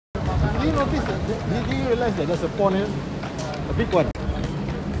Did you notice? Did you realize that there's a pond here? A big one.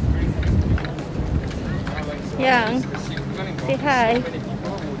 Yang, say hi.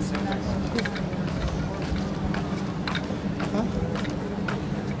 Huh?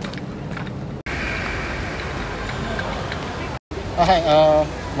 Hi,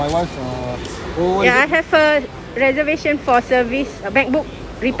 my wife. Yeah, I have a reservation for service Macbook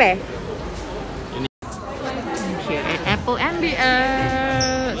repair. Here at Apple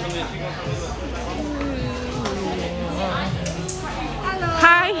MBS.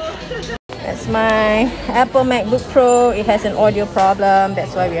 Hi. That's my Apple MacBook Pro. It has an audio problem.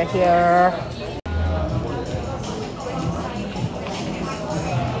 That's why we are here.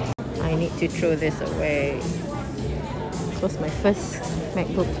 I need to throw this away. This was my first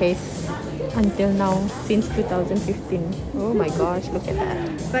MacBook case until now, since 2015. Oh my gosh, look at that.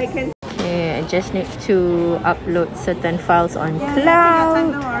 Okay, I just need to upload certain files on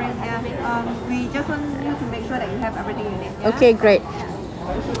cloud. No worries. We just want you to make sure that you have everything you need. Okay, great.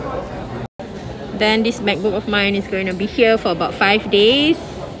 Then this MacBook of mine is going to be here for about 5 days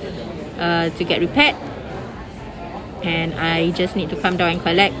to get repaired. And I just need to come down and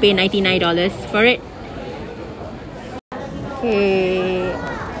collect, pay $99 for it. Okay,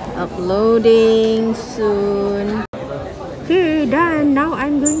 uploading soon. Okay, done. Now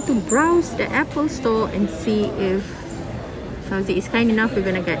I'm going to browse the Apple store and see if Fauzi is kind enough. We're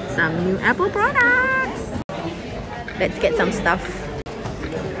gonna get some new Apple products. Let's get some stuff.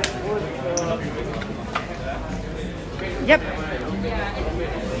 Yep.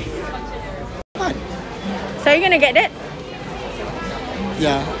 What? So you're gonna get that?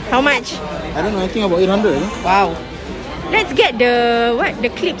 Yeah. How much? I don't know. I think about 800. Wow. Let's get the what? The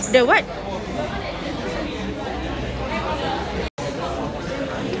clips. The what?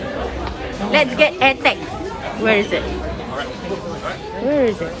 Let's get AirTags. Where is it? Where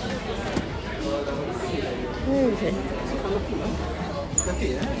is it? Where is it?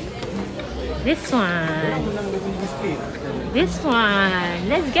 This one. This one.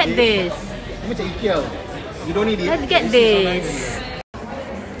 Let's get this. You don't need it. Let's get this.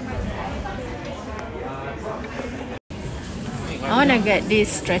 I wanna get this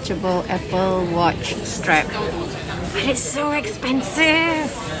stretchable Apple Watch strap, but it's so expensive.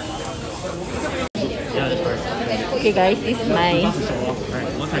 Okay guys, this is my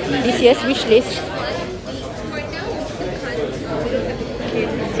this year's wish list.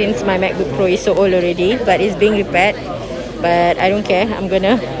 Since my MacBook Pro is so old already, but it's being repaired, but I don't care. I'm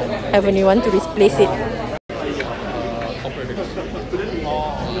gonna have a new one to replace it.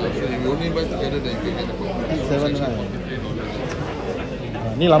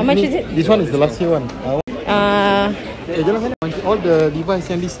 How much is it? This one is the last year one. All the device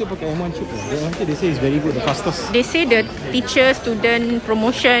yang this year pakai M1 chip. They say it's very good, the fastest. They say the teacher-student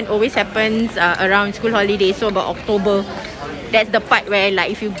promotion always happens around school holidays, so about October. That's the part where, like,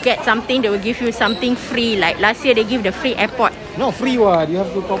 if you get something, they will give you something free. Like last year, they give the free AirPod. No, free one. You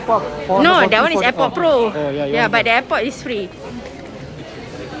have to top up. No, that one is AirPod Pro. Oh, yeah, but the AirPod is free.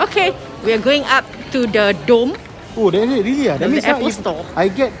 Okay, we are going up to the dome. Oh, really? That means the Apple Store. I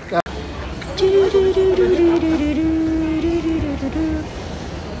get.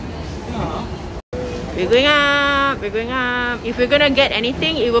 We're going up. We're going up. If we're gonna get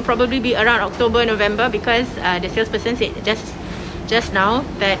anything, it will probably be around October, November, because the salesperson said just now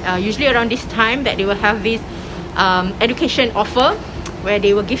that usually around this time that they will have this education offer where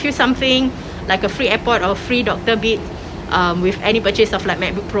they will give you something like a free AirPod or free Dr. Beat with any purchase of like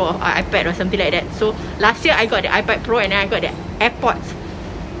MacBook Pro or iPad or something like that. So last year I got the iPad Pro and then I got the AirPods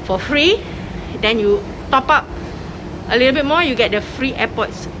for free. Then you top up a little bit more, you get the free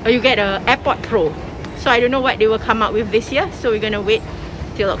AirPods, or you get a AirPod Pro. So I don't know what they will come up with this year, so we're gonna wait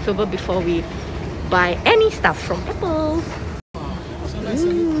till October before we buy any stuff from Apple.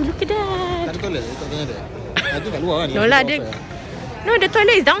 Ooh, look at that. No lah, no, the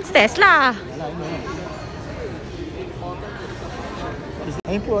toilet is downstairs lah.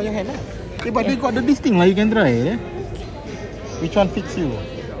 I put on your hand lah. But they got this thing lah, you can try. Which one fits you?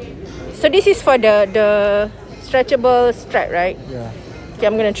 So this is for the stretchable strap, right? Yeah. Okay,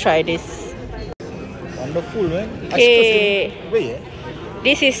 I'm gonna try this. Wonderful, man. Okay.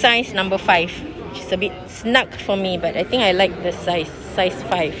 This is size number 5. Which is a bit snug for me, but I think I like the size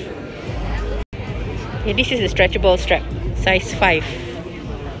 5. Okay, this is a stretchable strap, size 5.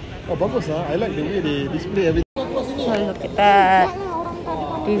 Oh, bagus lah. I like the way they display everything. Oh, look at that.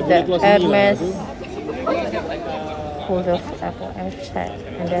 This is the Hermes holder for Apple AirTag,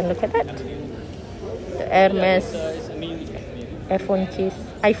 and then look at that. The Hermes iPhone case,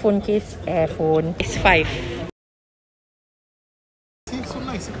 iPhone. It's 5. See, so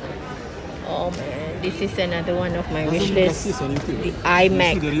nice. Oh man, this is another one of my wish Doesn't list. exist on YouTube. The You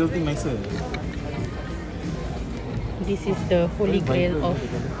iMac. see the real thing nicer. This is the holy grail of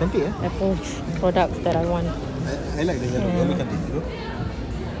Cantik Apple's products that I want. I like the yellow. Yellow cantik tu.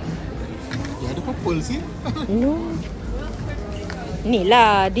 Ya, ada purple sih. No. Ni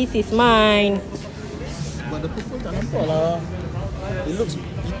lah, this is mine. But the purple tak nampak lah. It looks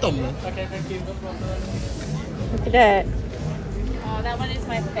hitam lah. Okay, thank you. No problem. Look at that. Oh, that one is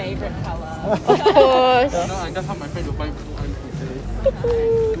my favorite color. Of course. No, I just have my friend to buy one today.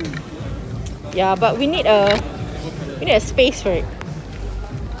 Yeah, but we need a space for it.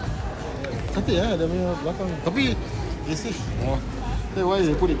 Cantik lah dia punya belakang. Tapi you see, why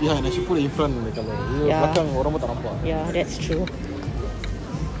they put it behind? I should put it in front the color. Yeah. Belakang orang pun tak nampak. Yeah, that's true.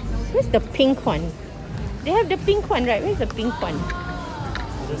 Where's the pink one? They have the pink one, right? Where's the pink one?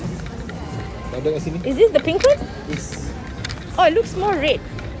 Ada kat sini. Is this the pink one? Yes. Oh, it looks more red.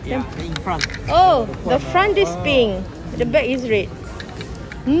 Yeah, in front. Oh, the front is pink. The back is red.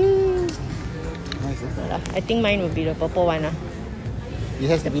 Nice. I think mine will be the purple one. It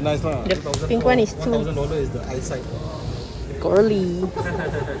has to be nice lah. The pink one is too $1,000 is the eyesight. girly.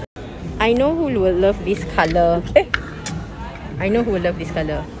 I know who will love this color. I know who will love this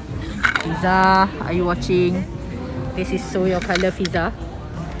color. Fiza, are you watching? This is so your color, Fiza.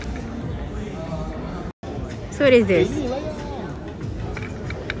 So what is this?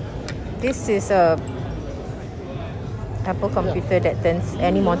 This is a Apple computer that turns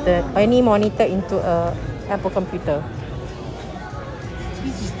any monitor into a Apple computer.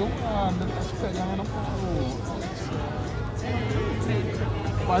 This is the one. Dia cakap jangan nampak tu.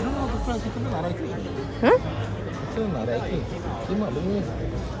 But I don't know how to press. Kita nak right click. Huh? Kita nak right click. Kimak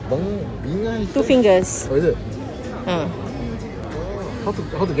bingai. 2 fingers. Oh, is it?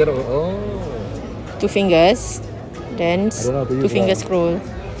 How to get out? Oh. 2 fingers. Then I don't know how to use 2 finger that. scroll.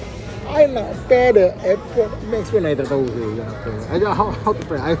 I nak pair the AirPod Max pun I tak tahu saya apa. How to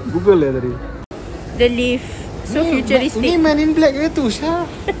pair? I Google lah tadi. The leaf. So futuristic. Ni Man in Black ke tu, Syah?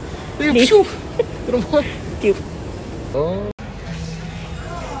 Dia Leaf. syuh. Terus. Cute. Oh.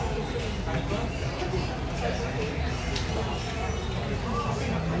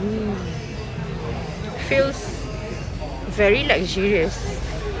 Feels very luxurious.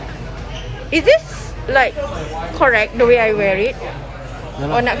 Is this like correct the way I wear it?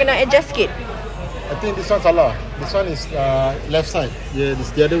 Yalah. Or nak kena adjust sikit? I think this one salah. This one is left side. Yeah,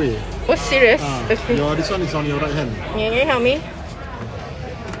 this the other way. Oh serious? Okay. This one is on your right hand. Can you help me?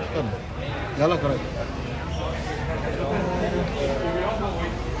 Kan? Yalah, correct.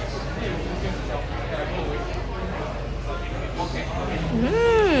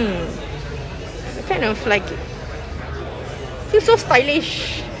 I kind of like it. Feels so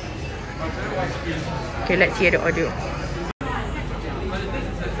stylish. Okay, let's hear the audio.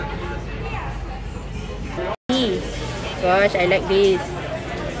 Gosh, I like this.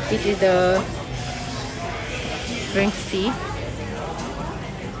 This is the drink C.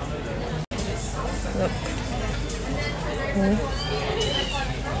 Look.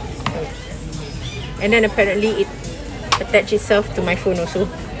 And then apparently it attaches itself to my phone also,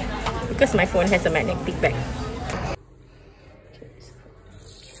 because my phone has a magnetic back.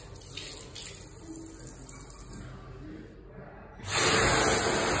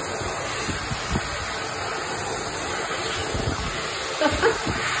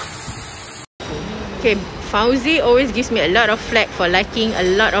 Okay, Fauzi always gives me a lot of flack for liking a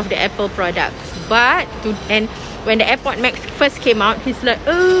lot of the Apple products. But when the AirPod Max first came out, he's like,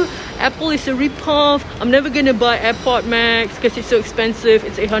 oh, Apple is a rip-off. I'm never gonna buy AirPod Max because it's so expensive.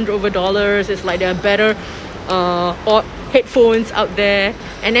 It's $800 over. It's like there are better headphones out there.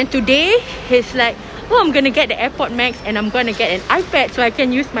 And then today, he's like, oh, I'm gonna get the AirPod Max and I'm gonna get an iPad so I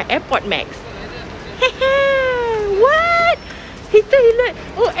can use my AirPod Max. What? He thought he like,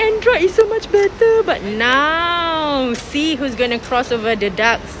 oh, Android is so much better. But now, see who's gonna cross over the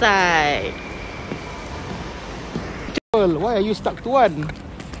dark side. Why are you stuck to one?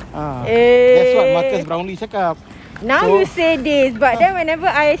 That's what Marcus Brownlee cakap. Now So- you say this, but then whenever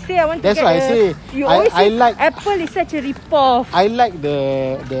I say I want to That's get what I say. you always I say like- Apple is such a rip-off. I like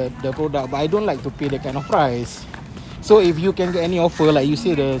the product, but I don't like to pay that kind of price. So if you can get any offer, like you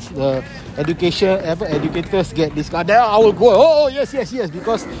say, the educators get this card, then I will go. Oh yes,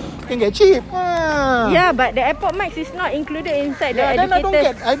 because you can get cheap. Yeah, but the AirPod Max is not included inside the Then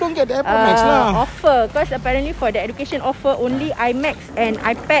educators I don't get the AirPod Max lah. offer, because apparently for the education offer only iMac and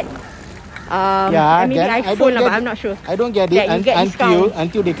iPad. Yeah, maybe then I iPhone don't lah, but get I'm not sure. I don't get it That you get discount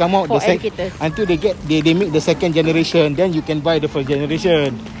until they come out for educators. until they make the second generation. Then you can buy the first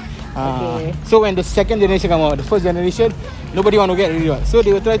generation. Okay. So when the second generation come out, the first generation, nobody want to get rid of it. So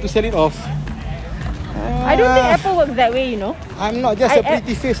they will try to sell it off. I don't think Apple works that way, you know. I'm not just a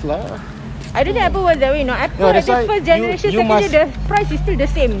pretty face lah. I don't think Apple works that way, you know. Apple, No, that's the why first generation, you second must- year, the price is still the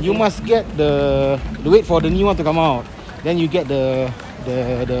same. You must get the wait for the new one to come out. Then you get the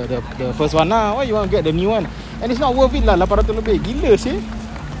first one lah. Why you want to get the new one? And it's not worth it lah, 800 lebih. Gila sih.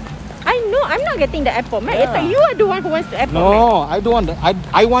 I know, I'm not getting the Apple Mac. Yeah. It's like you are the one who wants the Apple Mac. No, I don't want the,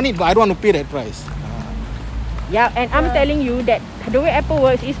 I want it, but I don't want to pay that price. Yeah, and I'm telling you that the way Apple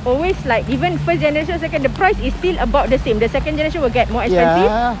works is always like, even first generation, second, the price is still about the same. The second generation will get more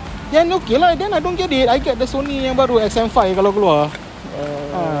expensive. Yeah. Then okay lah. Then I don't get it. I get the Sony yang baru XM5 kalau keluar.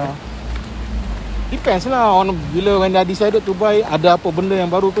 Depends lah on bila when I decided to buy, ada apa benda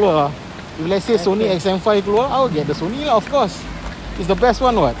yang baru keluar. If let's say Sony XM5 keluar, I'll get the Sony lah, of course. It's the best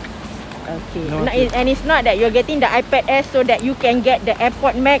one, what? Okay. No, No, and it's not that you're getting the iPad Air so that you can get the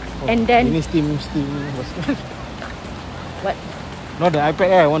AirPod Max and then Ini Steam. what? Not the iPad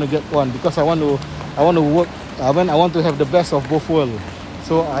Air. I want to get one because I want to work. I want to have the best of both worlds.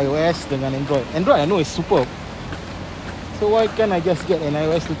 So iOS dengan Android. Android I know is superb. So why can't I just get an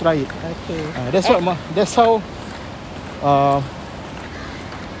iOS to try it? Okay. That's how.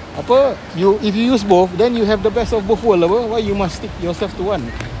 If you use both, then you have the best of both worlds. Why you must stick yourself to one?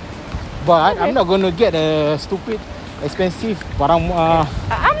 But I'm not going to get a stupid, expensive barang.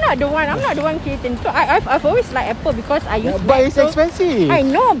 I'm not the one creating. So I've always liked Apple because I use But Mac, it's so expensive. I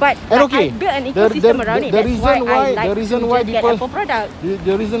know, but And like, okay, I built an ecosystem around it. That's why I like to just get Apple product.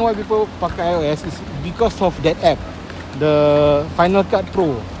 The reason why people pakai iOS is because of that app, the Final Cut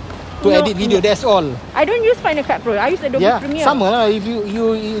Pro, to edit video. That's all. I don't use Final Cut Pro. I use Adobe Premiere. Sama lah. If you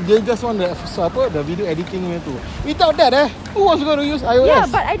they just want the video editing tu. Without that, who was going to use iOS? Yeah,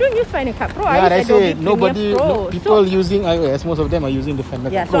 but I don't use Final Cut Pro. I use Adobe Premiere Pro. People using iOS, most of them are using the Final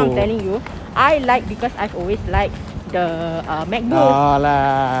Cut Pro. So I'm telling you, I like because I've always liked the MacBook.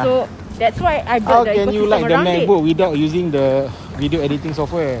 Lah. So that's why I How built the can you ecosystem like the around it. MacBook without using the video editing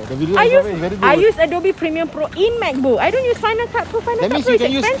software? The video I software is very good. use Adobe Premiere Pro in MacBook. I don't use Final Cut Pro. Final Cut Pro is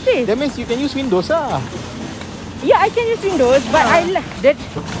expensive. That means you can use Windows lah. Yeah, I can use Windows, but the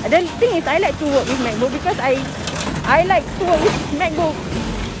thing is I like to work with MacBook because I like to work with MacBook.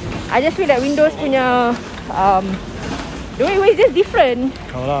 I just feel like Windows punya the way is just different.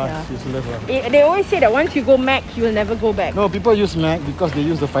 Oh lah, useless lah. They always say that once you go Mac, you will never go back. No, people use Mac because they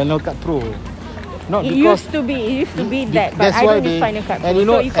use the Final Cut Pro. Not It because used to be that, but that's I why don't use Final Cut Pro. And you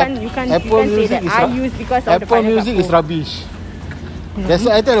know, So you can't Apple say Music that is I use because of the Apple Final Music Cut is Pro. rubbish. That's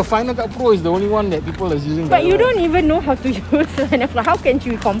why I tell you, Final Cut Pro is the only one that people is using. But you don't even know how to use Final Cut. How can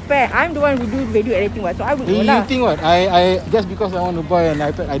you compare? I'm the one who do video editing, so I would know You lah. think what? I just because I want to buy an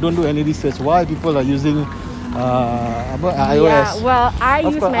iPad, I don't do any research why people are using iOS. Yeah, well, I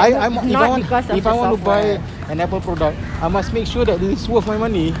use course, MacBook because of if the I want to buy software. an Apple product, I must make sure that it is worth my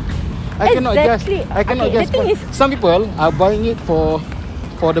money. I cannot Exactly. just The thing is, some people are buying it for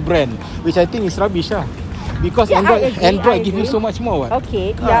the brand, which I think is rubbish lah. Because Yeah, I Android give agree. you so much more. What?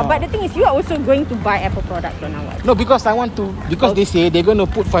 Okay, yeah, but the thing is, you are also going to buy Apple products from now on. No, because I want to. Because they say they're going to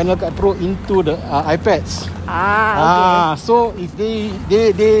put Final Cut Pro into the iPads. Okay. So if they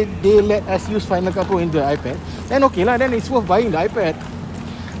let us use Final Cut Pro into the iPad, then okay lah. Then it's worth buying the iPad.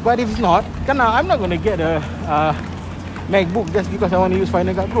 But if it's not, I'm not going to get a MacBook just because I want to use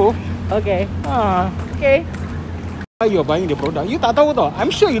Final Cut Pro. Okay. Okay. Why you are buying the product? You tak tahu tau.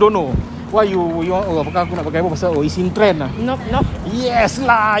 I'm sure you don't know. Why you apakah aku nak pakai apa pasal it's in trend lah. Nope. Yes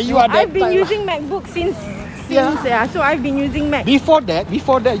lah, you are that I've been type using MacBook since Yeah. so I've been using Mac. Before that,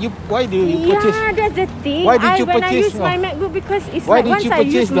 why do you purchase? Yeah, that's the thing. Why did you when I purchase- use my MacBook because it's Why like did once you I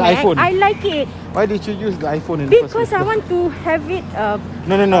purchase use the Mac, iPhone? I like it. Why did you use the iPhone in the first Because place? I want to have it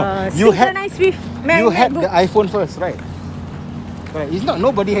No. You had synchronized with you had MacBook. the iPhone first, right? Right. It's not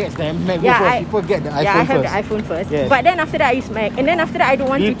nobody has the MacBook Yeah, first. People get the iPhone I have first. the iPhone first. Yes. But then after that I use Mac, and then after that I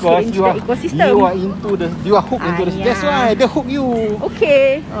don't want to Because change you the are ecosystem. you are hooked into the. yeah. That's why they hook you.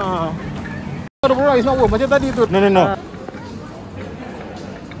 Okay. The product is not worth macam tadi tu. No.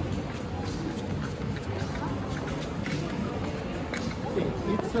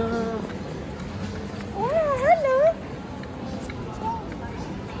 It's Oh, hello.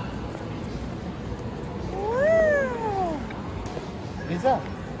 Wow. Lisa.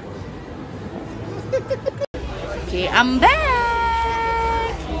 Okay, I'm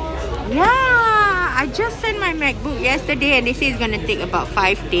back. Yeah, I just sent my MacBook yesterday and they say it's gonna take about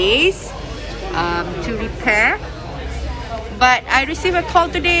 5 days to repair. But I received a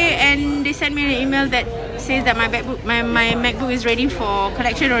call today and they sent me an email that says that my MacBook is ready for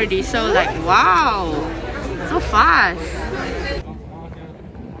collection already. So like, wow, so fast.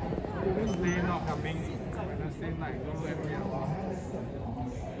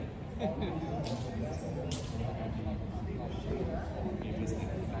 Wow,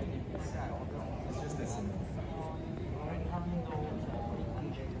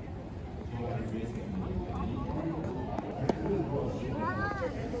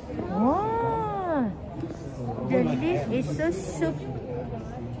 the leaf is so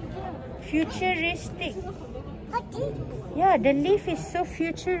futuristic. Yeah, the leaf is so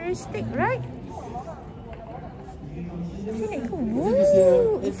futuristic, right?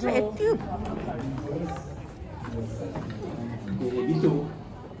 Woo, it's like a tube.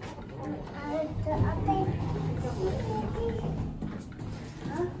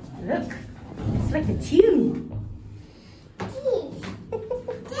 Look, it's like a tube.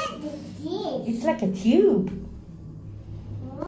 It's like a tube.